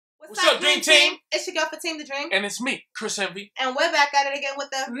What's up, Dream Team? It's your girl Fatim, TheDream. And it's me, Chris Envy. And we're back at it again with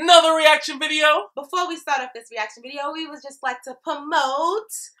another reaction video. Before we start off this reaction video, we would just like to promote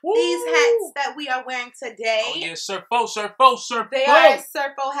these hats that we are wearing today. Oh yeah, Surfo. They are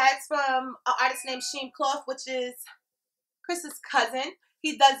Surfo hats from an artist named Sheen Cloth, which is Chris's cousin.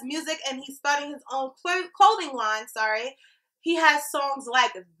 He does music and he's starting his own clothing line, He has songs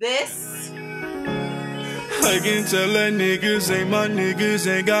like this. I can tell that niggas ain't my niggas,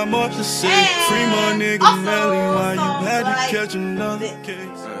 ain't got much to say. Free my nigga Melly, why you had to catch another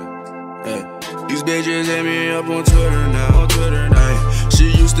case? These bitches hit me up on Twitter now, she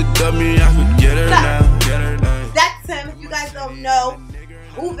used to dub me, I could get her now, That's him. If you guys don't know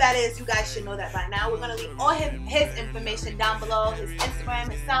who that is, you guys should know that by now. We're going to leave all his information down below, his Instagram,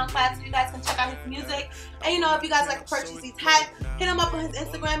 his SoundCloud, so you guys can check out his music. And you know, if you guys like to purchase these hats, hit him up on his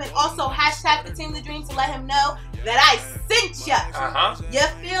Instagram and also hashtag TheDream to let him know that I sent ya. You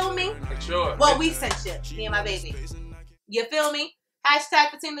feel me? For sure. Well, we sent you, me and my baby. You feel me?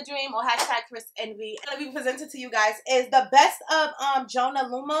 Hashtag TheDream or hashtag Chris Envy. Going to be presented to you guys is the best of Jonah,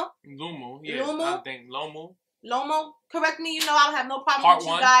 Lomu. Yeah. Lomu. I think Lomu. Lomo, correct me. You know I don't have no problem with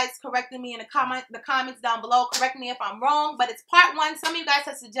you guys correcting me in the comments down below. Correct me if I'm wrong, but it's part 1. Some of you guys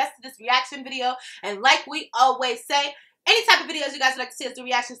have suggested this reaction video, and like we always say, any type of videos you guys would like to see us do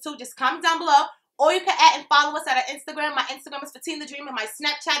reactions to, just comment down below. Or you can add and follow us at our Instagram. My Instagram is Fatim TheDream, and my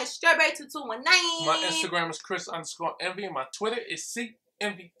Snapchat is Strawberry2219. My Instagram is Chris_Envy, and my Twitter is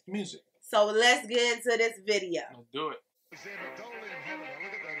CEnvyMusic. So let's get into this video. Let's do it. Through the third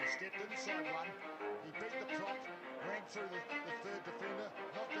defender, knocked over the fifth defender with the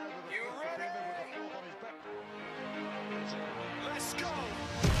fourth on his back. Let's go!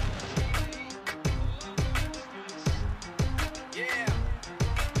 Yeah.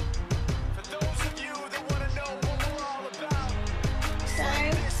 For those of you that want to know what we're all about. I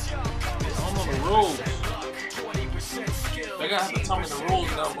don't know the rules. They're gonna have to tell me the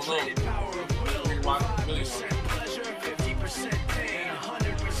rules down below. Really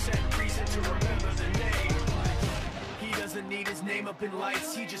need his name up in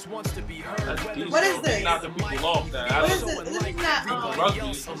lights, he just wants to be heard. What is this? Not the people off that. What is this? This is not rugby.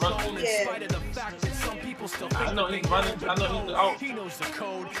 It's from rugby. Yeah. I know he's running. I know he's out. He knows the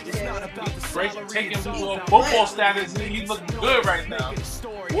code. It's not about the break, taking people on football status. He's looking good right now.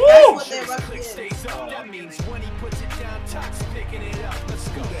 Woo! That means when he puts it down, Tox picking it up. Let's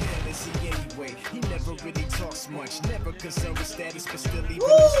go. Who the hell is he anyway? He never really talks much. Never concerned with status, but still even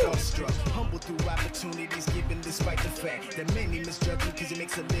starstruck. Humble through opportunities given despite the fact that many misjudge him because he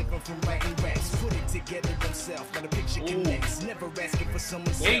makes a living from writing raps. Put it together himself, got a picture connects. Never asking for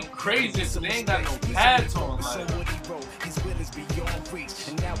someone's They crazy, so they ain't got no pads on. Like what he wrote, his will is beyond reach,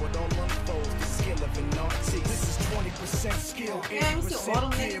 and now it all unfolds. The skill of an artist. This is 20% skill,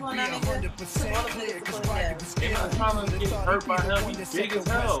 80% clear, 100% clear. Cause right was skill. I'm trying to get hurt by him. He's big as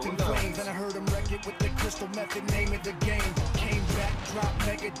hell. Then I heard him wreck it with the crystal method, name of the game. Came back, dropped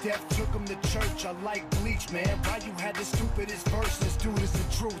Megadeth, took him to church. I like Bleach, man. Why you had the stupidest verse? This dude is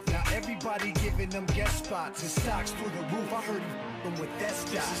the truth. Now everybody giving them guest spots and stocks through the roof. I heard him with that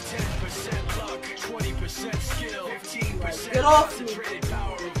stock. This is 10% luck, 20% skill, 15% concentrated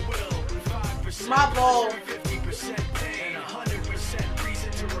power of will, 5% my ball, 50% pain, 100%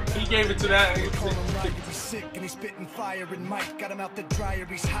 reason to remember. He gave it to that. He's sick and he's spitting fire and Mike got him out the dryer.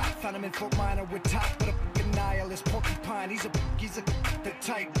 He's hot. Found him in Fort Minor with top, but a fucking nihilist porcupine. He's the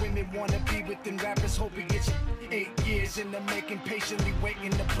type women wanna be within rappers. Hope he gets 8 years in the making, patiently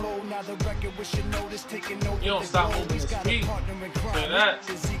waiting to blow. Now the record with your notice taking over. You don't stop moving his feet. Say that.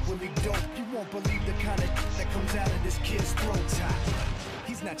 Is equally dope. You won't believe the kind of that comes out of this kid's throat.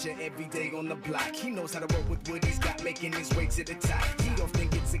 He's not your everyday on the block. He knows how to work with what he's got, making his way to the top. He don't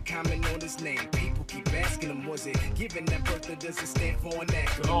think it's a comment on his name. People keep asking him, was it given that birth or does it stand for an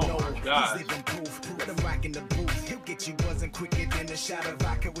acronym? Oh my God. He's living proof. Let him rock in the booth. He'll get you buzzing quicker than a shot of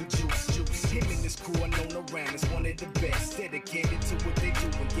vodka with juice. Him and his crew are known around as one of the best. Dedicated to what they do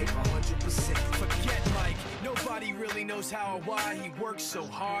and give 100%. Forget Mike. Nobody really knows how or why he works so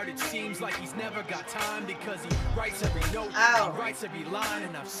hard. It seems like he's never got time because he writes every note. He writes every line.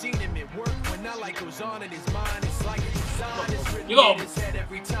 And I've seen him at work when that light goes on in his mind. It's like it's designed. It's written in his head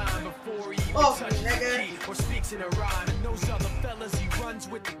every time before he even touches the key or speaks in a rhyme. And those other fellas he runs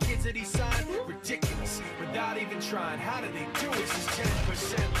with, the kids that he signed, ridiculous without even trying. How do they do it? This is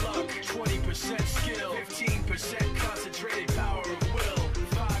 10% luck, 20% skill, 15% concentrated power of will,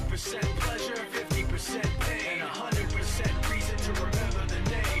 5% pleasure, 50% pain, and 100% reason to remember the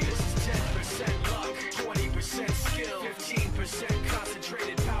name. This is 10% luck, 20% skill, 15%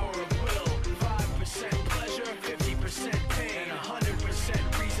 concentrated power of will, 5% pleasure, 50% pain, and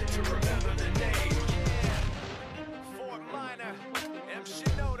 100% reason to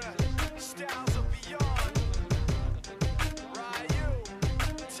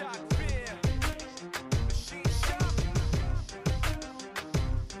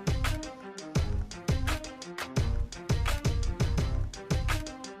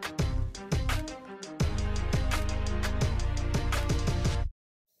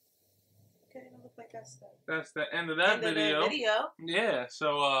that's the end of that video. Yeah,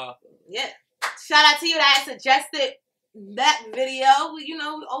 so yeah. Shout out to you that suggested that video. You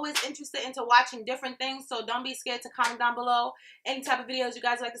know, we're always interested into watching different things, so don't be scared to comment down below any type of videos you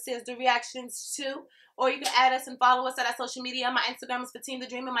guys like to see us do reactions to. Or you can add us and follow us at our social media. My Instagram is Fatim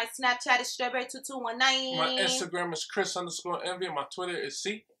TheDream, and my Snapchat is Strawberry2219. My Instagram is Chris_Envy, and my Twitter is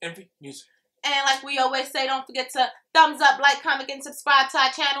CEnvyMusic. And like we always say, don't forget to thumbs up, like, comment, and subscribe to our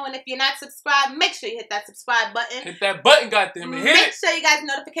channel. And if you're not subscribed, make sure you hit that subscribe button. Hit that button, goddammit. Hit it. Make sure you guys'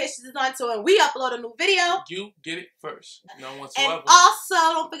 notifications is on, so when we upload a new video, you get it first. No whatsoever. And also,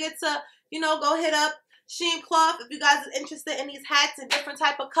 don't forget to, you know, go hit up Sheen Cloth if you guys are interested in these hats in different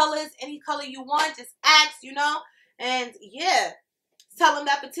type of colors. Any color you want, just ask, you know. And yeah. Tell them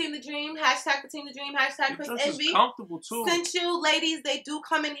that Fatim TheDream, hashtag Fatim TheDream, hashtag Chris Envy. Comfortable too. Sent you, ladies. They do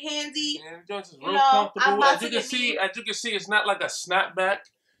come in handy. Yeah, the joints is real comfortable. As you can see, it's not like a snapback.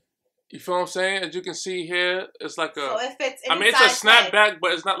 You feel what I'm saying? As you can see here, it's like a. So it fits. I mean, it's a snapback,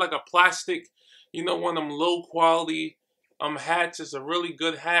 but it's not like a plastic. You know, one of them low quality hats. It's a really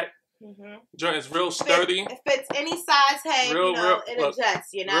good hat. Joint is real sturdy. It fits any size head. You know, it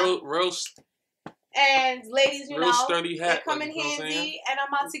adjusts. You know, real. And ladies, you know, sturdy hat, they come in handy, and I'm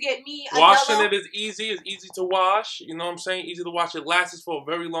about to get me a washing yellow. It is easy. It's easy to wash. You know what I'm saying? Easy to wash. It lasts for a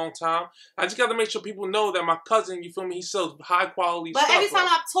very long time. I just got to make sure people know that my cousin, you feel me, he sells high quality stuff. But every time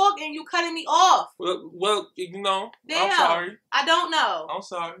I'm talking, you cutting me off. Well, you know, damn, I'm sorry. I don't know. I'm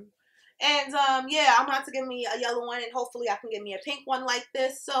sorry. And yeah, I'm about to get me a yellow one, and hopefully I can get me a pink one like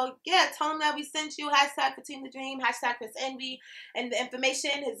this. So yeah, tell them that we sent you. Hashtag Fatim TheDream, hashtag Chris Envy, and the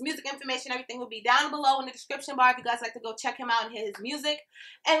information, his music information, everything will be down below in the description bar if you guys like to go check him out and hear his music.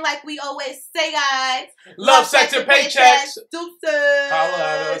 And like we always say, guys, love, sex, and paychecks. Deuces. Holla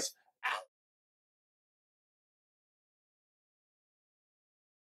at us.